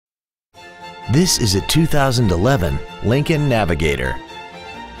This is a 2011 Lincoln Navigator.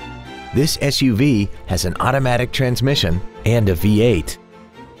 This SUV has an automatic transmission and a V8.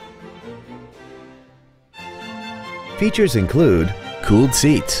 Features include cooled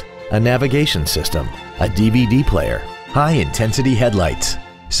seats, a navigation system, a DVD player, high-intensity headlights,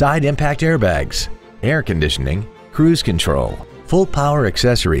 side impact airbags, air conditioning, cruise control, full power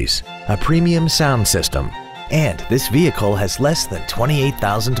accessories, a premium sound system, and this vehicle has less than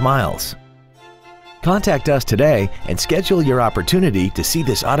 28,000 miles. Contact us today and schedule your opportunity to see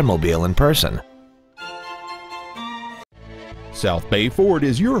this automobile in person. South Bay Ford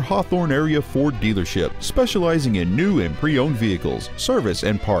is your Hawthorne area Ford dealership, specializing in new and pre-owned vehicles, service,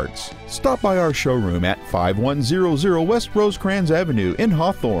 and parts. Stop by our showroom at 5100 West Rosecrans Avenue in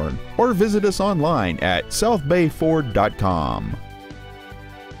Hawthorne, or visit us online at southbayford.com.